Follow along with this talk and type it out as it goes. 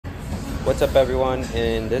What's up everyone?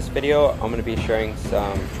 In this video I'm going to be sharing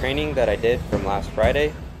some training that I did from last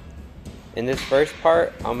Friday. In this first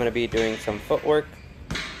part I'm going to be doing some footwork.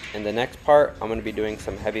 In the next part I'm going to be doing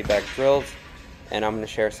some heavy bag drills, and I'm going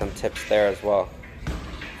to share some tips there as well.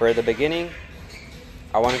 For the beginning,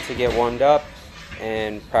 I wanted to get warmed up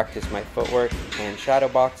and practice my footwork and shadow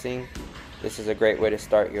boxing. This is a great way to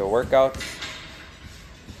start your workouts.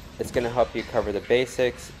 It's going to help you cover the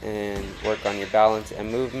basics and work on your balance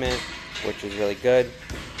and movement, which is really good.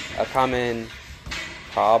 A common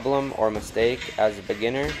problem or mistake as a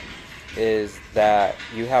beginner is that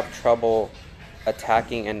you have trouble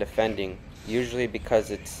attacking and defending, usually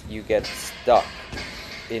because you get stuck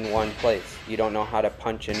in one place. You don't know how to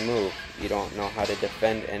punch and move. You don't know how to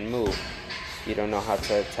defend and move. You don't know how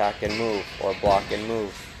to attack and move or block and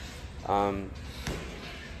move.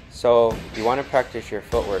 So you want to practice your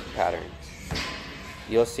footwork patterns.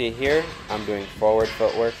 You'll see here I'm doing forward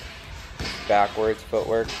footwork, backwards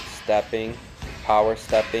footwork, stepping, power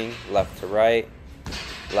stepping, left to right,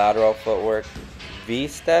 lateral footwork,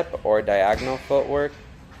 V-step or diagonal footwork,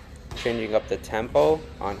 changing up the tempo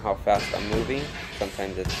on how fast I'm moving.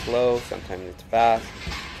 Sometimes it's slow, sometimes it's fast,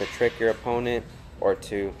 to trick your opponent or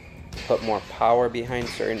to put more power behind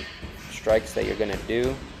certain strikes that you're going to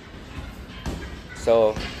do.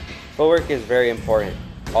 So footwork is very important.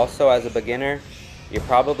 Also, as a beginner, you're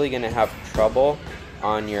probably going to have trouble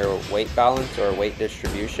on your weight balance or weight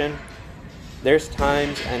distribution. There's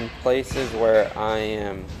times and places where I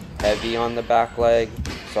am heavy on the back leg,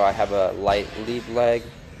 so I have a light lead leg,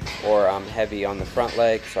 or I'm heavy on the front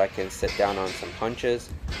leg, so I can sit down on some punches.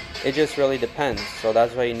 It just really depends. So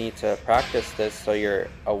that's why you need to practice this, so you're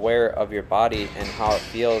aware of your body and how it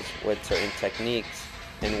feels with certain techniques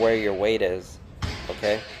and where your weight is.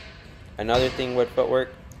 Okay? Another thing with footwork,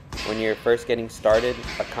 when you're first getting started,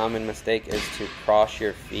 a common mistake is to cross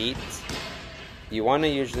your feet. You want to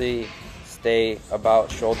usually stay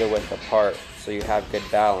about shoulder width apart so you have good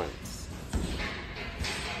balance.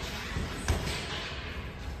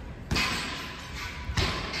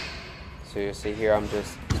 So you see here I'm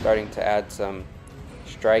just starting to add some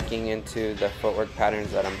striking into the footwork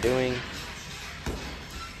patterns that I'm doing.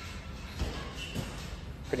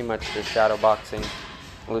 Pretty much just shadow boxing,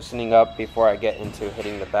 loosening up before I get into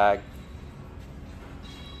hitting the bag.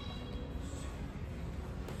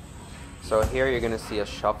 So here you're going to see a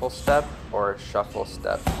shuffle step or shuffle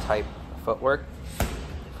step type footwork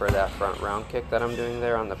for that front round kick that I'm doing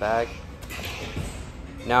there on the bag.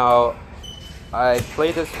 Now I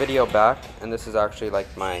played this video back, and this is actually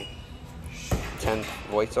like my 10th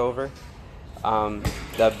voiceover.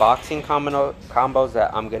 The boxing combos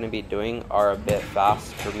that I'm going to be doing are a bit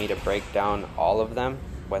fast for me to break down all of them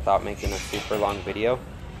without making a super long video.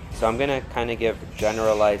 So I'm going to kind of give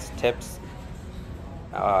generalized tips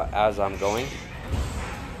as I'm going.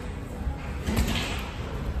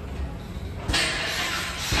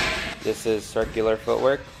 This is circular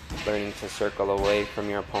footwork, learning to circle away from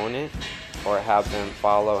your opponent or have them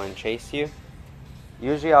follow and chase you.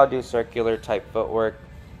 Usually I'll do circular type footwork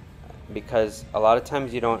because a lot of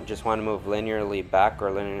times you don't just want to move linearly back or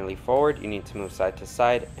linearly forward. You need to move side to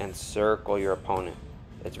side and circle your opponent.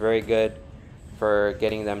 It's very good for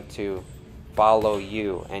getting them to follow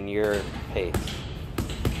you and your pace.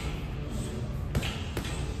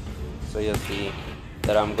 So you'll see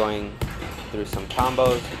that I'm going through some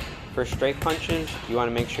combos. For straight punches, you want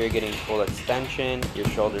to make sure you're getting full extension, your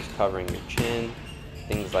shoulders covering your chin,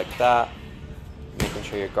 things like that. Making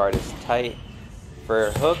sure your guard is tight.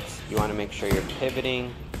 For hooks, you want to make sure you're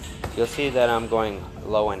pivoting. You'll see that I'm going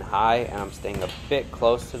low and high, and I'm staying a bit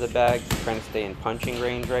close to the bag, trying to stay in punching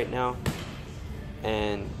range right now.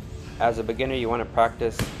 And as a beginner, you want to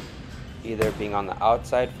practice either being on the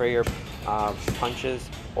outside for your punches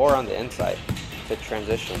or on the inside to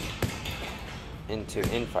transition into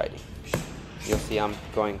infighting. You'll see I'm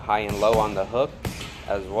going high and low on the hooks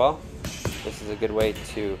as well. This is a good way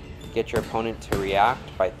to get your opponent to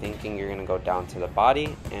react by thinking you're going to go down to the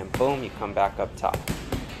body, and boom, you come back up top.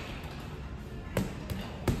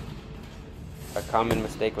 A common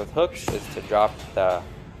mistake with hooks is to drop the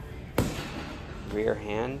rear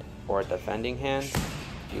hand or defending hand.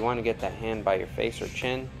 You want to get the hand by your face or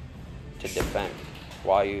chin to defend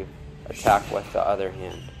while you attack with the other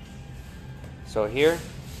hand. So here,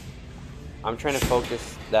 I'm trying to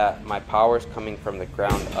focus that my power is coming from the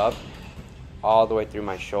ground up all the way through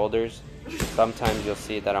my shoulders. Sometimes you'll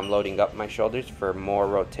see that I'm loading up my shoulders for more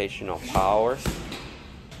rotational power.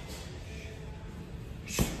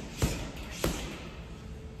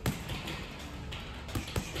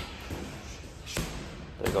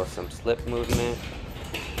 There goes some slip movement,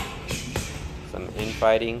 some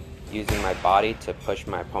infighting. using my body to push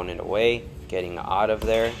my opponent away, getting out of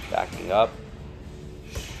there, backing up.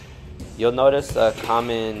 You'll notice a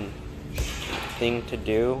common thing to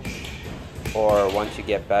do, or once you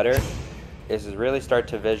get better, is to really start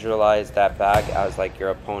to visualize that bag as like your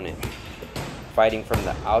opponent. Fighting from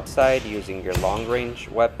the outside using your long range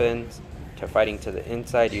weapons, to fighting to the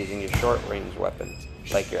inside using your short range weapons,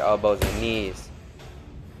 like your elbows and knees,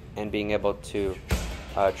 and being able to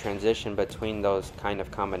transition between those kind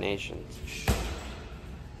of combinations.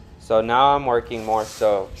 So now I'm working more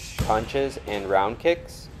so punches and round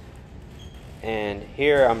kicks, and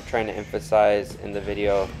here I'm trying to emphasize in the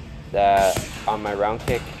video that on my round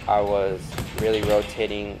kick I was really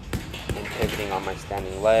rotating and pivoting on my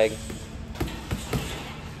standing leg,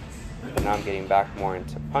 but now I'm getting back more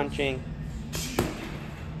into punching.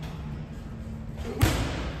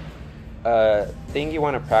 Thing you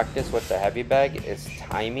want to practice with the heavy bag is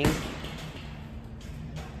timing.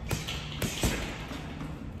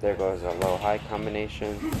 There goes a low-high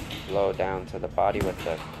combination, low down to the body with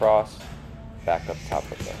the cross, back up top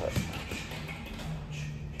with the hook.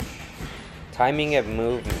 Timing of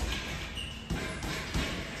movement.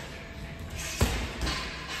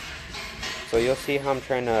 So you'll see how I'm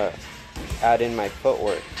trying to add in my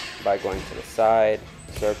footwork by going to the side,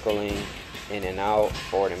 circling, in and out,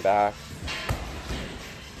 forward and back.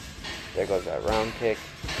 There goes that round kick,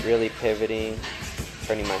 really pivoting,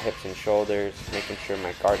 turning my hips and shoulders, making sure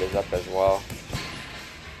my guard is up as well.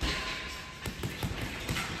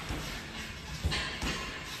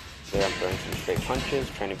 There I'm throwing some straight punches,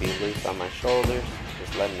 trying to be loose on my shoulders,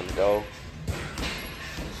 just letting them go.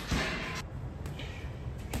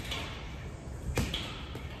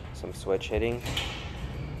 Some switch hitting.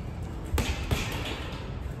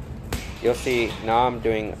 You'll see now I'm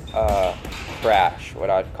doing a crash,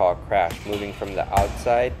 what I'd call a crash, moving from the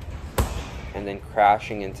outside and then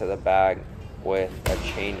crashing into the bag with a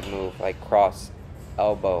chained move, like cross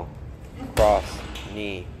elbow, cross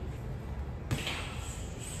knee.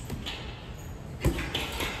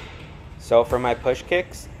 So for my push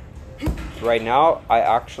kicks, right now I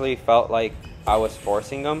actually felt like I was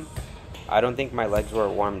forcing them. I don't think my legs were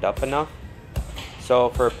warmed up enough. So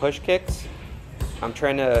for push kicks, I'm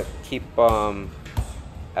trying to keep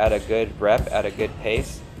at a good rep, at a good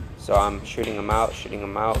pace. So I'm shooting them out, shooting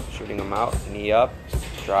them out, shooting them out, knee up,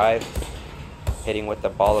 drive, hitting with the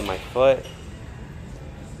ball of my foot,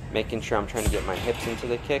 making sure I'm trying to get my hips into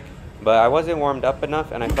the kick. But I wasn't warmed up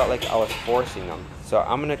enough and I felt like I was forcing them. So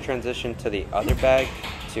I'm going to transition to the other bag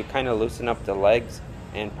to kind of loosen up the legs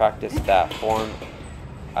and practice that form.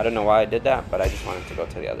 I don't know why I did that, but I just wanted to go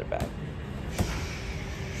to the other bag.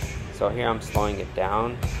 So here I'm slowing it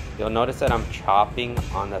down. You'll notice that I'm chopping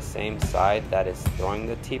on the same side that is throwing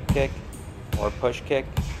the teep kick or push kick.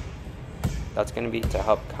 That's going to be to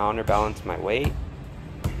help counterbalance my weight.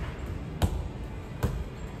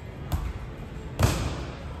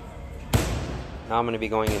 Now I'm going to be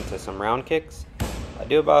going into some round kicks. I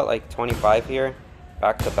do about like 25 here,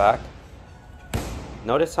 back to back.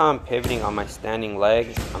 Notice how I'm pivoting on my standing leg.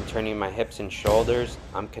 I'm turning my hips and shoulders.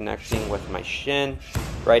 I'm connecting with my shin.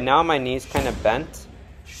 Right now my knee's kind of bent.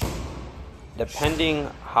 Depending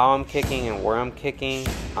how I'm kicking and where I'm kicking,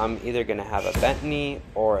 I'm either going to have a bent knee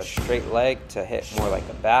or a straight leg to hit more like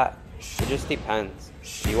a bat. It just depends.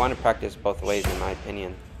 You want to practice both ways in my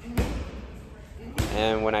opinion.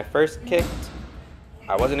 And when I first kicked,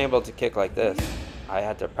 I wasn't able to kick like this. I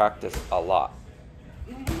had to practice a lot.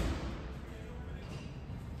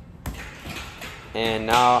 And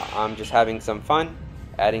now I'm just having some fun,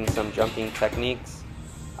 adding some jumping techniques.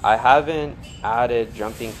 I haven't added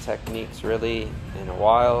jumping techniques really in a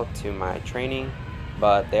while to my training,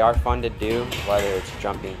 but they are fun to do, whether it's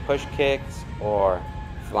jumping push kicks or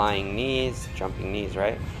flying knees, jumping knees,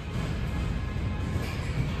 right?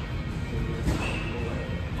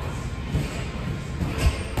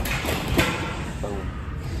 Boom.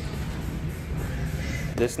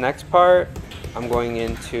 This next part, I'm going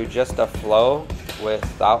into just a flow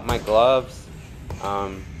without my gloves.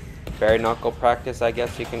 Bare knuckle practice, I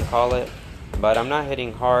guess you can call it. But I'm not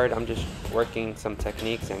hitting hard, I'm just working some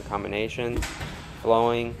techniques and combinations,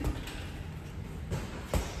 flowing.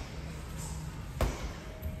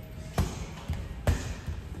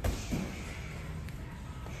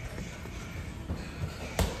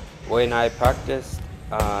 When I practiced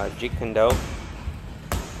Jeet Kune Do,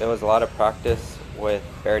 there was a lot of practice with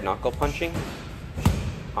bare knuckle punching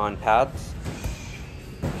on pads,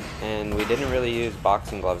 and we didn't really use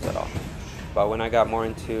boxing gloves at all. But when I got more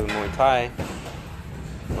into Muay Thai,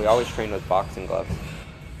 we always trained with boxing gloves.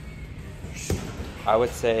 I would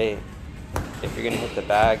say if you're gonna hit the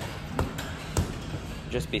bag,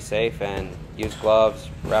 just be safe and use gloves,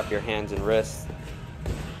 wrap your hands and wrists.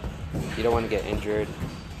 You don't want to get injured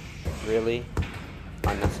really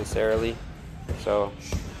unnecessarily, so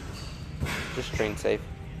just train safe.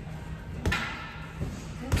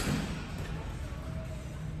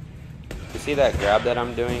 You see that grab that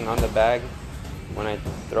I'm doing on the bag when I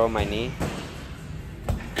throw my knee?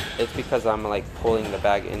 It's because I'm like pulling the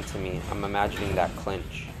bag into me. I'm imagining that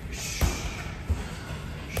clinch.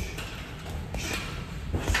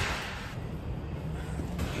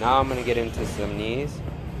 Now I'm gonna get into some knees.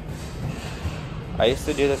 I used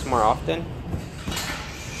to do this more often.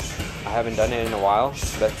 I haven't done it in a while,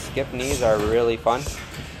 but skip knees are really fun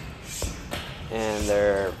and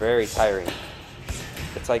they're very tiring.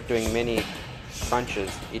 It's like doing mini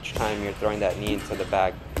crunches each time you're throwing that knee into the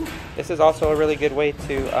bag. This is also a really good way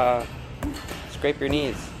to scrape your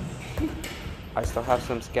knees. I still have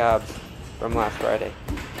some scabs from last Friday,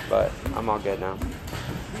 but I'm all good now.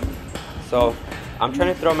 So I'm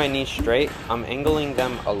trying to throw my knees straight. I'm angling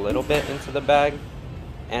them a little bit into the bag,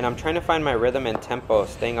 and I'm trying to find my rhythm and tempo,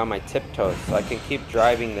 staying on my tiptoes so I can keep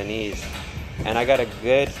driving the knees. And I got a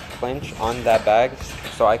good clinch on that bag,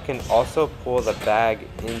 so I can also pull the bag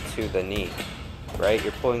into the knee, right?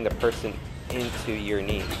 You're pulling the person into your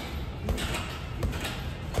knee.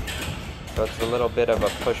 So it's a little bit of a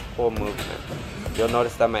push-pull movement. You'll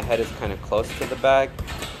notice that my head is kind of close to the bag.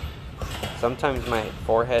 Sometimes my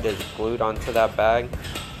forehead is glued onto that bag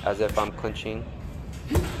as if I'm clinching.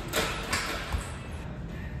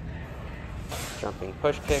 Jumping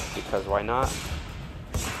push kick, because why not?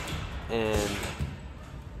 And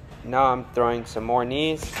now I'm throwing some more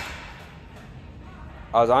knees.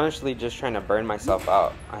 I was honestly just trying to burn myself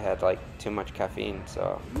out. I had like too much caffeine,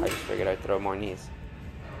 so I just figured I'd throw more knees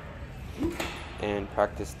and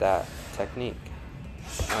practice that technique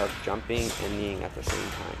of jumping and kneeing at the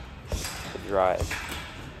same time. The drive.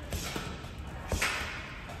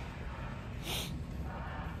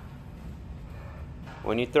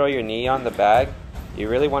 When you throw your knee on the bag, you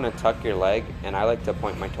really want to tuck your leg, and I like to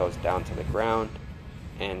point my toes down to the ground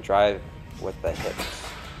and drive with the hips.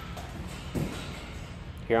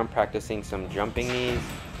 Here I'm practicing some jumping knees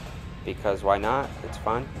because why not? It's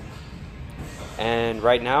fun. And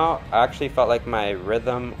right now I actually felt like my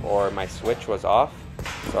rhythm or my switch was off,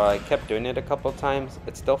 so I kept doing it a couple times.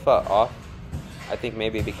 It still felt off. I think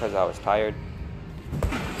maybe because I was tired.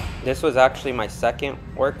 This was actually my second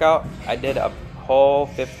workout. I did a whole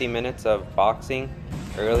 50 minutes of boxing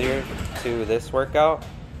earlier to this workout,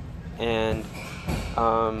 and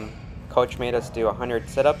coach made us do 100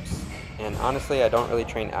 sit-ups, and honestly I don't really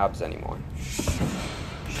train abs anymore,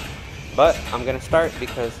 but I'm gonna start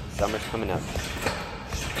because summer's coming up.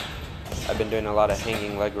 I've been doing a lot of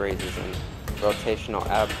hanging leg raises and rotational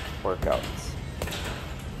ab workouts.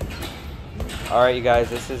 Alright you guys,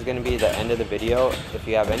 this is going to be the end of the video. If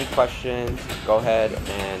you have any questions, go ahead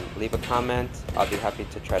and leave a comment. I'll be happy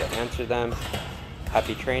to try to answer them.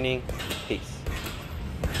 Happy training. Peace.